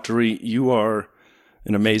 Well, Valtteri, you are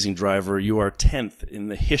an amazing driver. You are 10th in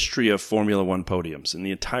the history of Formula One podiums. In the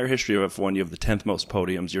entire history of F1, you have the 10th most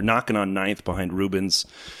podiums. You're knocking on 9th behind Rubens.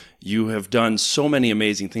 You have done so many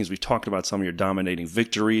amazing things. We've talked about some of your dominating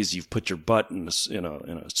victories. You've put your butt in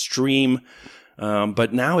a stream.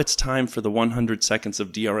 But now it's time for the 100 seconds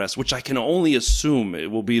of DRS, which I can only assume it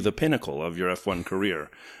will be the pinnacle of your F1 career.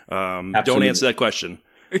 Don't answer that question.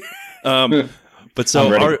 But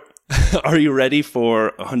so Are you ready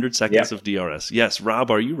for 100 seconds of DRS? Yes. Rob,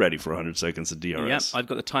 are you ready for 100 seconds of DRS? Yep, I've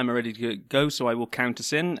got the timer ready to go, so I will count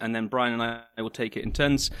us in, and then Brian and I will take it in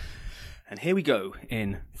turns. And here we go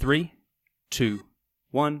in 3, 2,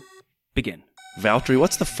 1, begin. Valtteri,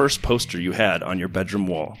 what's the first poster you had on your bedroom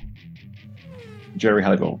wall? Jerry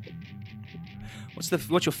Halliwell.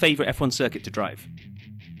 What's your favorite F1 circuit to drive?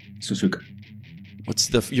 Suzuka.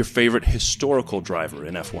 What's your favorite historical driver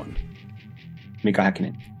in F1? Mika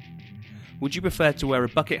Häkkinen. Would you prefer to wear a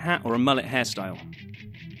bucket hat or a mullet hairstyle?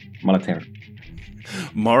 Mullet hair.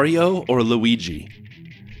 Mario or Luigi?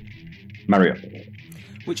 Mario.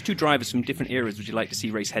 Which two drivers from different eras would you like to see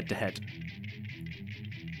race head-to-head?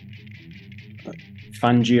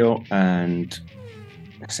 Fangio and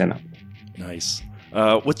Senna. Nice.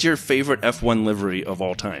 What's your favorite F1 livery of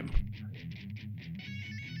all time?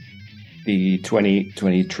 The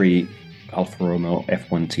 2023 Alfa Romeo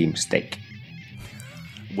F1 team steak.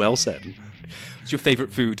 Well said. What's your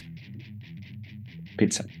favorite food?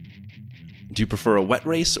 Pizza. Do you prefer a wet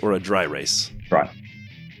race or a dry race? Dry.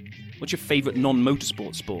 What's your favorite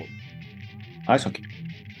non-motorsport sport? Ice hockey.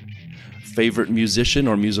 Favorite musician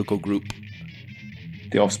or musical group?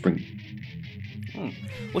 The Offspring.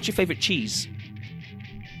 What's your favorite cheese?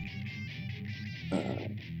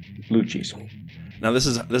 Blue cheese. Now this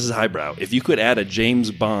is highbrow. If you could add a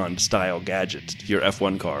James Bond style gadget to your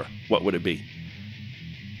F1 car, what would it be?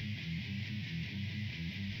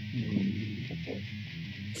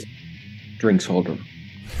 Drinks holder.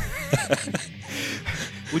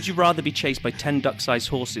 Would you rather be chased by 10 duck-sized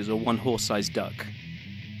horses or one horse-sized duck?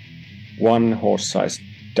 One horse-sized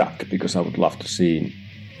duck, because I would love to see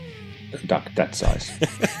a duck that size.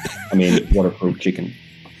 I mean, waterproof chicken.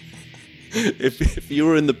 If you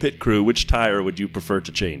were in the pit crew, which tire would you prefer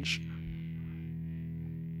to change?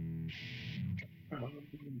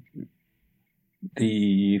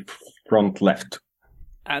 The front left.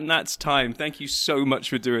 And that's time. Thank you so much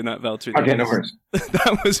for doing that, Valtteri. Okay, no worries.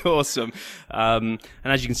 That was awesome. And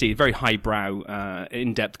as you can see, a very highbrow,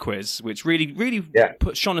 in-depth quiz, which really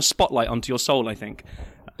shone a spotlight onto your soul, I think.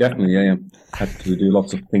 Definitely, yeah. Had to do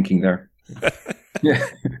lots of thinking there. Yeah.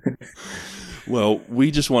 Well,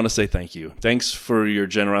 we just want to say thank you. Thanks for your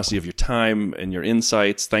generosity of your time and your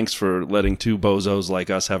insights. Thanks for letting two bozos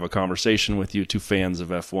like us have a conversation with you, two fans of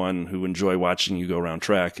F1 who enjoy watching you go around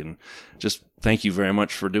track. And just thank you very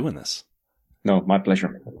much for doing this. No, my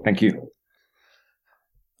pleasure. Thank you.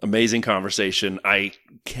 Amazing conversation. I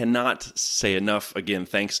cannot say enough. Again,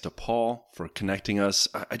 thanks to Paul for connecting us.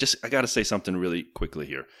 I got to say something really quickly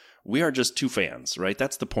here. We are just two fans, right?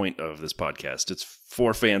 That's the point of this podcast. It's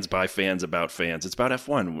for fans, by fans, about fans. It's about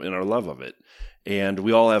F1 and our love of it. And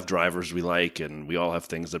we all have drivers we like, and we all have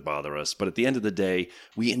things that bother us. But at the end of the day,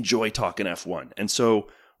 we enjoy talking F1. And so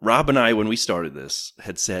Rob and I, when we started this,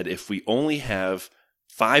 had said if we only have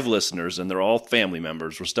 5 listeners and they're all family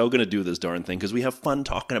members, we're still going to do this darn thing because we have fun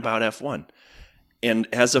talking about F1. And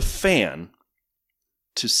as a fan,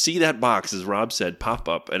 to see that box, as Rob said, pop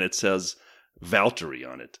up and it says Valtteri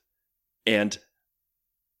on it. And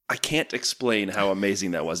I can't explain how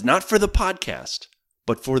amazing that was. Not for the podcast,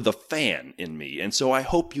 but for the fan in me. And so I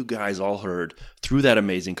hope you guys all heard through that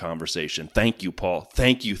amazing conversation. Thank you, Paul.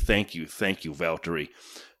 Thank you, Valtteri.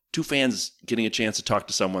 Two fans getting a chance to talk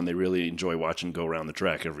to someone they really enjoy watching go around the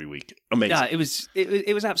track every week. Amazing. Yeah,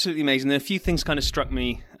 it was absolutely amazing. There are a few things kind of struck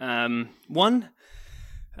me. One,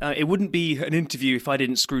 it wouldn't be an interview if I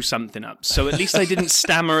didn't screw something up. So at least I didn't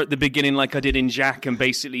stammer at the beginning like I did in Jack and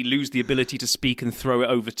basically lose the ability to speak and throw it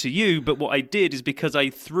over to you. But what I did is because I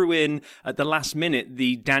threw in at the last minute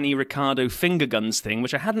the Danny Ricciardo finger guns thing,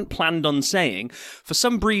 which I hadn't planned on saying. For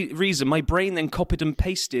some reason, my brain then copied and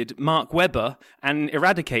pasted Mark Webber and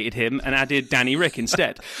eradicated him and added Danny Rick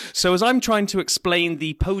instead. So as I'm trying to explain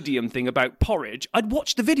the podium thing about porridge, I'd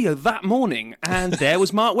watched the video that morning and there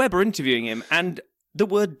was Mark Webber interviewing him and the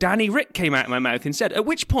word Danny Rick came out of my mouth instead, at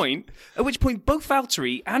which point both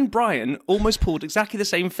Valtteri and Brian almost pulled exactly the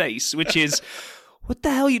same face, which is, what the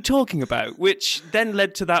hell are you talking about? Which then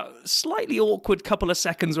led to that slightly awkward couple of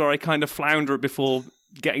seconds where I kind of flounder before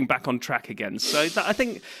getting back on track again. So I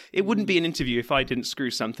think it wouldn't be an interview if I didn't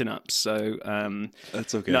screw something up. So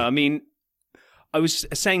that's okay. No, I mean, I was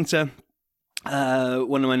saying to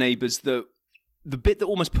one of my neighbours that the bit that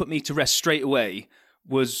almost put me to rest straight away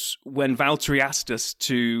was when Valtteri asked us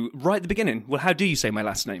to, right at the beginning, well, how do you say my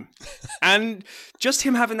last name? And just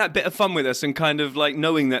him having that bit of fun with us and kind of like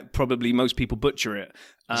knowing that probably most people butcher it.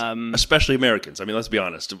 Especially Americans. I mean, let's be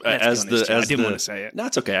honest. I didn't want to say it. No,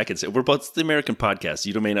 it's okay. I can say it. We're both the American podcast.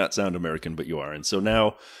 You may not sound American, but you are. And so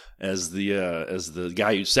now, as the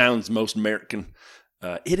guy who sounds most American,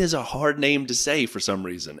 It is a hard name to say for some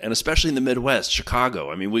reason, and especially in the Midwest,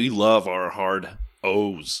 Chicago. I mean, we love our hard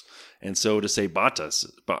O's. And so to say Bottas,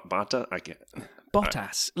 I can't.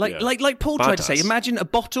 Bottas. Like Paul tried to say, imagine a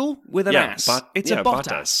bottle with an ass. It's a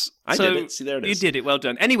Bottas. I did it. See, there it is. You did it. Well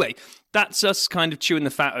done. Anyway, that's us kind of chewing the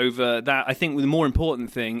fat over that. I think the more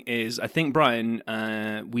important thing is, I think, Brian,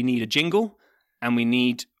 we need a jingle, and we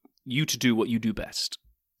need you to do what you do best.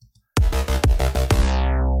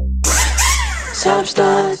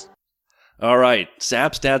 Sapstats. All right,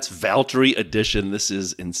 Sapstats Valtteri edition. This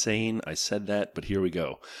is insane. I said that, but here we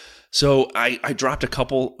go. So I dropped a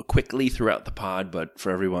couple quickly throughout the pod, but for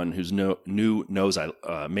everyone who's new knows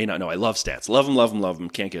I may not know, I love stats. Love them.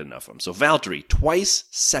 Can't get enough of them. So Valtteri, twice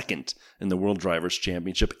second in the World Drivers'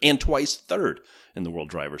 Championship and twice third in the World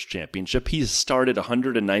Drivers' Championship. He's started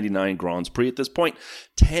 199 Grands Prix at this point.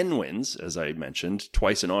 10 wins, as I mentioned,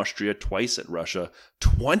 twice in Austria, twice at Russia,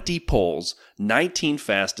 20 poles, 19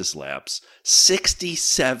 fastest laps,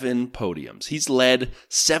 67 podiums. He's led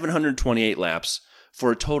 728 laps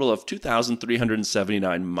for a total of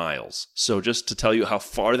 2,379 miles. So just to tell you how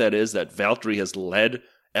far that is, that Valtteri has led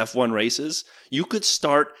F1 races, you could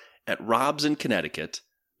start at Rob's in Connecticut,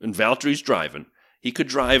 and Valtteri's driving. He could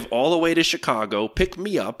drive all the way to Chicago, pick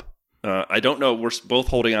me up. I don't know, we're both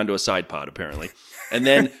holding onto a side pod, apparently. And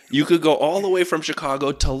then you could go all the way from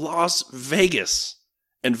Chicago to Las Vegas,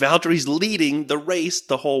 and Valtteri's leading the race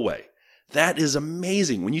the whole way. That is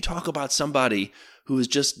amazing. When you talk about somebody who is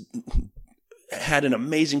just had an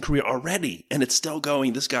amazing career already, and it's still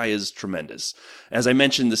going. This guy is tremendous. As I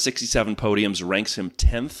mentioned, the 67 podiums ranks him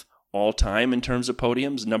 10th all time in terms of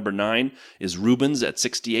podiums. Number 9 is Rubens at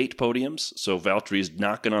 68 podiums. So Valtteri is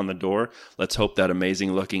knocking on the door. Let's hope that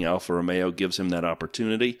amazing looking Alfa Romeo gives him that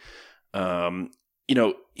opportunity.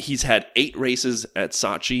 He's had 8 races at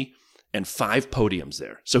Sochi and 5 podiums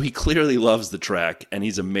there. So he clearly loves the track, and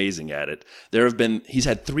he's amazing at it. He's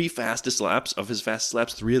had 3 fastest laps. Of his fastest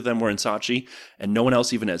laps, 3 of them were in Sochi, and no one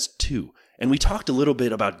else even has 2. And we talked a little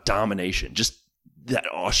bit about domination, just that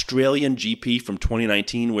Australian GP from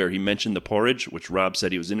 2019 where he mentioned the porridge, which Rob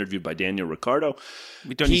said he was interviewed by Daniel Ricciardo.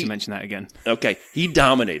 We don't need to mention that again. Okay. He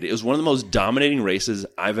dominated. It was one of the most dominating races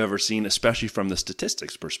I've ever seen, especially from the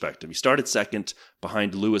statistics perspective. He started second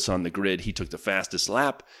behind Lewis on the grid. He took the fastest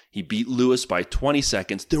lap. He beat Lewis by 20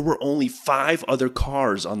 seconds. There were only 5 other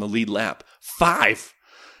cars on the lead lap. 5!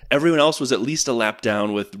 Everyone else was at least a lap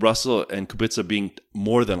down, with Russell and Kubica being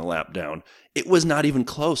more than a lap down. It was not even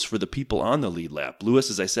close for the people on the lead lap. Lewis,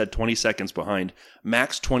 as I said, 20 seconds behind.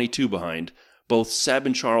 Max, 22 behind. Both Seb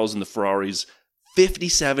and Charles in the Ferraris,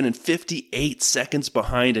 57 and 58 seconds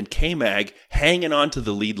behind. And K-Mag hanging on to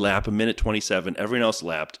the lead lap, a minute 27. Everyone else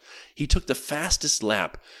lapped. He took the fastest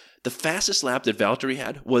lap. The fastest lap that Valtteri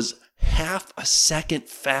had was half a second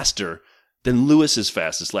faster than Lewis's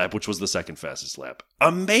fastest lap, which was the second fastest lap.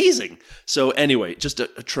 Amazing! So anyway, just a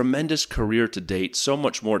tremendous career to date. So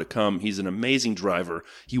much more to come. He's an amazing driver.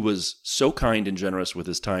 He was so kind and generous with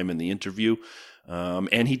his time in the interview.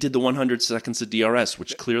 And he did the 100 seconds of DRS,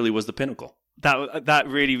 which clearly was the pinnacle. That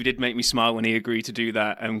really did make me smile when he agreed to do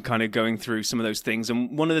that, and kind of going through some of those things.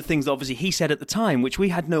 And one of the things, obviously, he said at the time, which we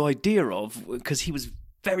had no idea of, because he was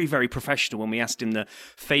very, very professional when we asked him the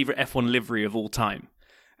favourite F1 livery of all time.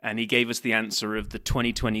 And he gave us the answer of the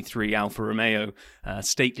 2023 Alfa Romeo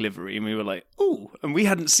stake livery. And we were like, ooh, and we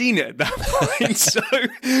hadn't seen it at that point, so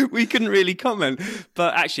we couldn't really comment.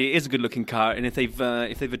 But actually, it is a good-looking car. And if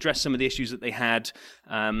they've addressed some of the issues that they had,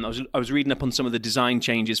 I was reading up on some of the design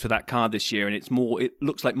changes for that car this year, and it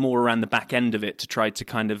looks like more around the back end of it to try to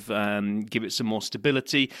kind of give it some more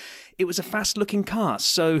stability. It was a fast-looking car,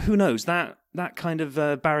 so who knows? That kind of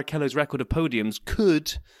Barrichello's record of podiums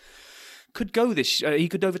could go this. He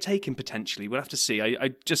could overtake him potentially. We'll have to see.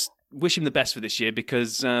 I just wish him the best for this year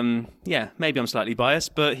because, maybe I'm slightly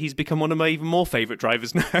biased, but he's become one of my even more favourite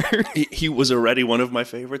drivers now. He was already one of my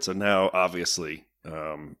favourites, and now obviously,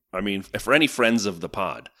 for any friends of the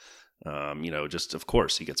pod, just of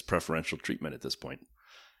course he gets preferential treatment at this point.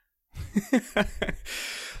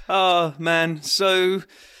 Oh man, so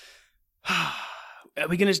are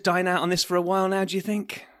we going to just dine out on this for a while now? Do you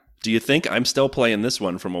think? Do you think? I'm still playing this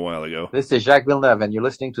one from a while ago. This is Jacques Villeneuve, and you're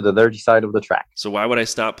listening to the dirty side of the track. So why would I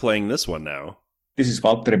stop playing this one now? This is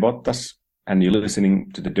Valtteri Bottas, and you're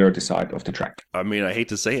listening to the dirty side of the track. I mean, I hate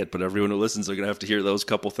to say it, but everyone who listens are going to have to hear those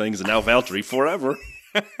couple things, and now Valtteri forever.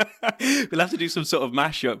 We'll have to do some sort of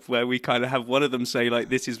mashup where we kind of have one of them say, like,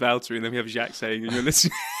 this is Valtteri, and then we have Jacques saying, and you're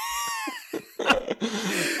listening.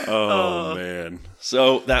 Oh, man.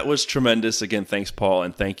 So that was tremendous. Again, thanks, Paul,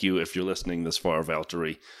 and thank you if you're listening this far,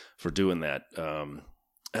 Valtteri, for doing that.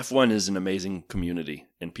 F1 is an amazing community,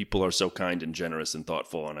 and people are so kind and generous and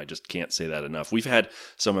thoughtful, and I just can't say that enough. We've had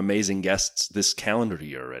some amazing guests this calendar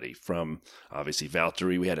year already, from obviously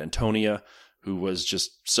Valtteri. We had Antonia, who was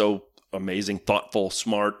just so amazing, thoughtful,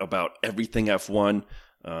 smart about everything F1.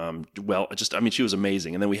 She was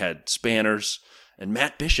amazing. And then we had Spanners and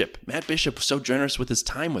Matt Bishop. Matt Bishop was so generous with his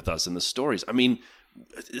time with us and the stories. I mean,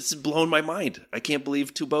 it's blown my mind. I can't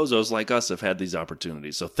believe two bozos like us have had these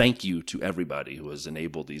opportunities. So thank you to everybody who has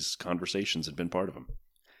enabled these conversations and been part of them.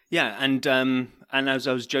 Yeah, and as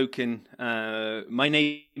I was joking, my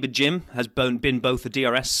neighbour Jim has been both a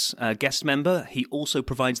DRS guest member. He also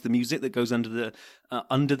provides the music that goes under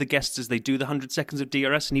the guests as they do the 100 seconds of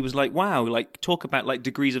DRS. And he was like, "Wow, like talk about like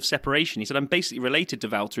degrees of separation." He said, "I'm basically related to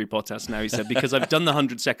Valtteri Bottas now." He said, because I've done the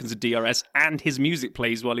 100 seconds of DRS and his music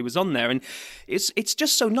plays while he was on there, and it's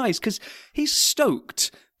just so nice because he's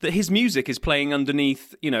stoked that his music is playing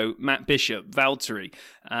underneath, Matt Bishop, Valtteri.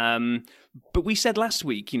 But we said last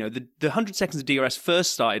week, the 100 seconds of DRS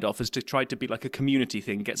first started off as to try to be like a community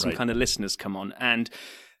thing, get some kind of listeners come on. And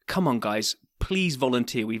come on, guys, please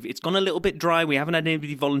volunteer. It's gone a little bit dry. We haven't had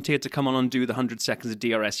anybody volunteer to come on and do the 100 seconds of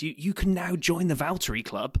DRS. You can now join the Valtteri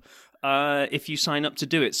Club if you sign up to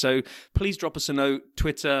do it. So please drop us a note,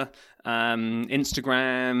 Twitter,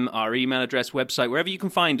 Instagram, our email address, website, wherever you can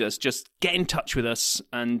find us. Just get in touch with us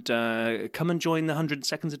and come and join the 100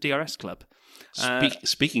 seconds of DRS Club.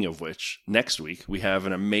 Speaking of which, next week we have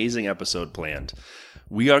an amazing episode planned.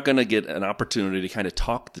 We are going to get an opportunity to kind of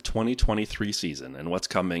talk the 2023 season and what's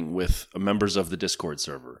coming with members of the Discord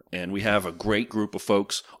server. And we have a great group of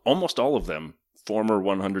folks, almost all of them former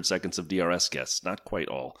 100 seconds of DRS guests. Not quite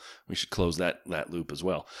all. We should close that loop as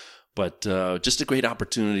well. But just a great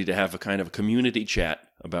opportunity to have a kind of a community chat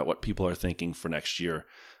about what people are thinking for next year,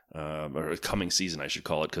 or coming season, I should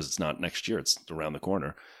call it, because it's not next year, it's around the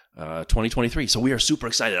corner. 2023. So we are super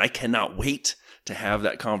excited. I cannot wait to have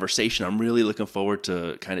that conversation. I'm really looking forward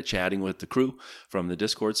to kind of chatting with the crew from the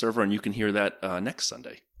Discord server, and you can hear that next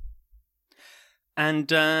Sunday.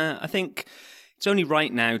 And I think it's only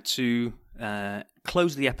right now to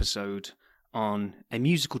close the episode on a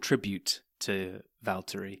musical tribute to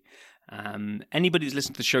Valtteri. Anybody who's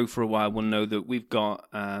listened to the show for a while will know that we've got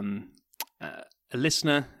a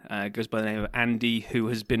listener, goes by the name of Andy, who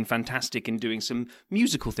has been fantastic in doing some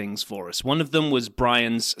musical things for us. One of them was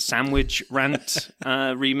Brian's Sandwich Rant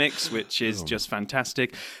remix, which is just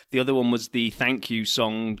fantastic. The other one was the thank you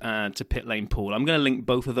song to Pit Lane Paul. I'm going to link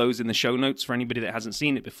both of those in the show notes for anybody that hasn't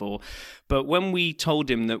seen it before. But when we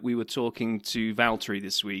told him that we were talking to Valtteri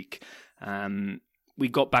this week, we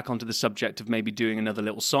got back onto the subject of maybe doing another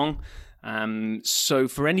little song. So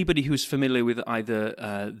for anybody who's familiar with either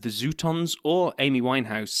the Zootons or Amy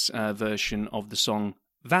Winehouse version of the song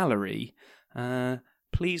Valerie,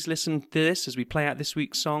 please listen to this as we play out this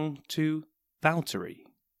week's song to Valtteri.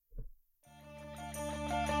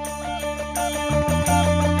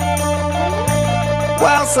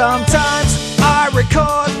 Well, sometimes I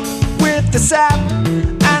record with the app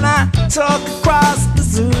and I talk across the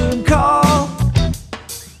Zoom call.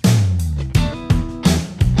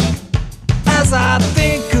 As I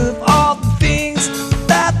think of all the things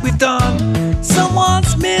that we've done,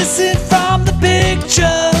 someone's missing from the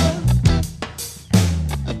picture.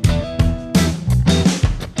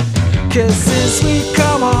 'Cause since we've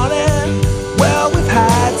come on in, well, we've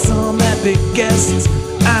had some epic guests,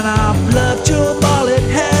 and I've loved your mullet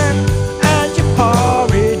hair, and your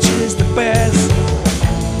porridge is the best.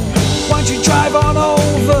 Why don't you drive on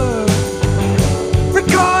over,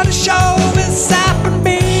 record a show with Sap and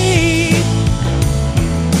me?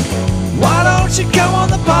 Why don't you come on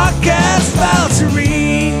the podcast,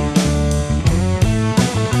 Valtteri?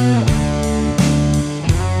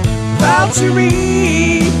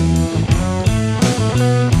 Valtteri.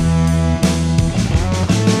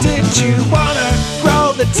 Did you wanna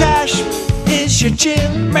grow the tash? Is your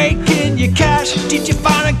gin making you cash? Did you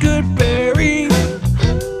find a good berry?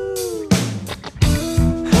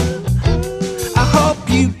 I hope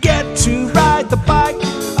you get to ride the bike.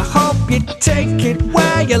 I hope you take it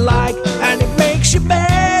where you like, and it makes you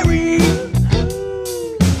merry.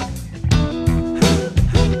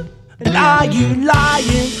 And are you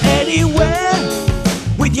lying anywhere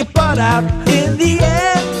with your butt out in the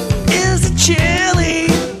air? Is it chilly?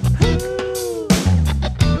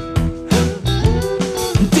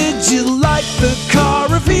 Did you like the car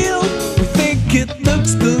reveal? We think it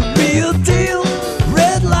looks the real deal,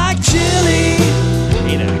 red like chili.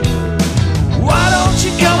 Why don't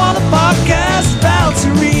you come on the podcast,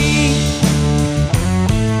 Valtteri?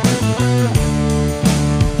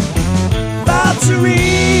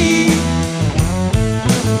 Valtteri.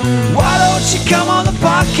 Why don't you come on on the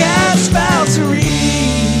podcast.